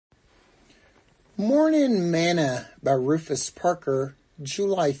Morning Manna by Rufus Parker,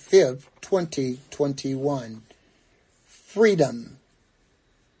 July 5th, 2021. Freedom.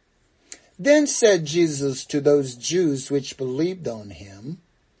 Then said Jesus to those Jews which believed on him,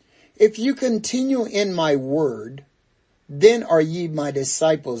 If you continue in my word, then are ye my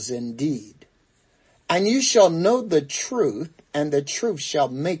disciples indeed. And you shall know the truth, and the truth shall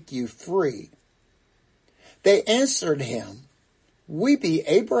make you free. They answered him, We be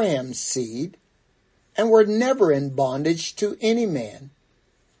Abraham's seed, and were never in bondage to any man.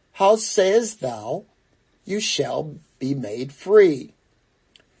 How sayest thou, you shall be made free?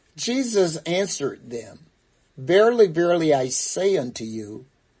 Jesus answered them, Verily, verily, I say unto you,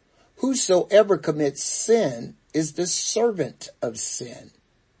 whosoever commits sin is the servant of sin.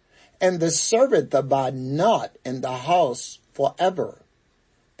 And the servant abide not in the house forever,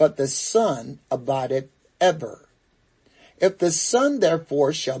 but the Son abideth ever. If the Son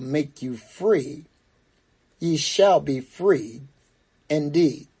therefore shall make you free, ye shall be freed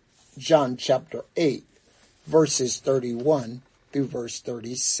indeed. John chapter 8, verses 31 through verse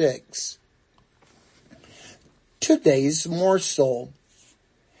 36. Today's morsel.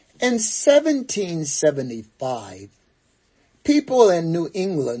 In 1775, people in New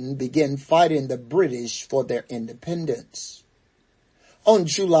England began fighting the British for their independence. On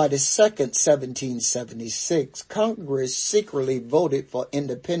July the 2nd, 1776, Congress secretly voted for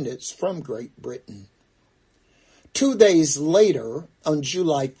independence from Great Britain. 2 days later, on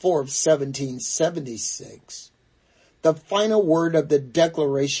July 4th, 1776, the final word of the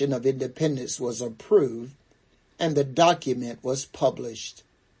Declaration of Independence was approved and the document was published.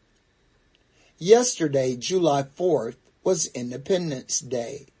 Yesterday, July 4th, was Independence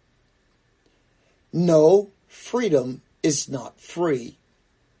Day. No, freedom is not free.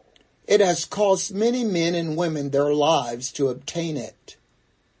 It has cost many men and women their lives to obtain it.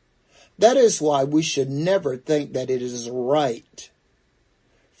 That is why we should never think that it is right.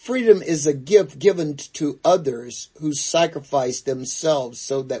 Freedom is a gift given to others who sacrificed themselves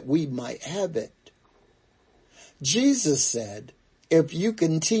so that we might have it. Jesus said, If you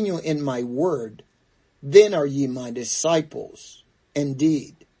continue in my word, then are ye my disciples,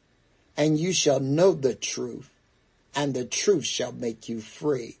 indeed, and you shall know the truth, and the truth shall make you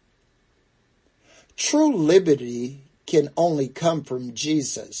free. True liberty can only come from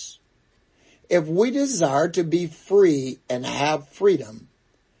Jesus. If we desire to be free and have freedom,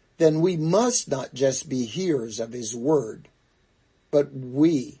 then we must not just be hearers of his word, but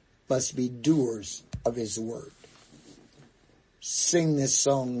we must be doers of his word. Sing this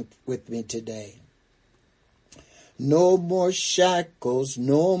song with me today. No more shackles,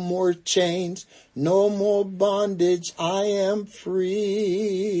 no more chains, no more bondage, I am free.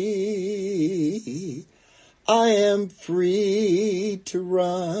 I am free to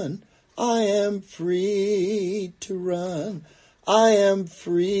run. I am free to run. I am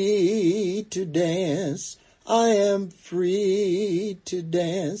free to dance. I am free to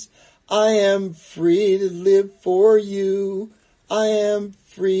dance. I am free to live for you. I am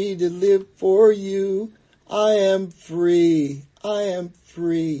free to live for you. I am free. I am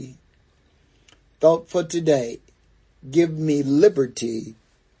free. Thought for today. Give me liberty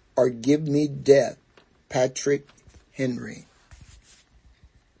or give me death. Patrick Henry.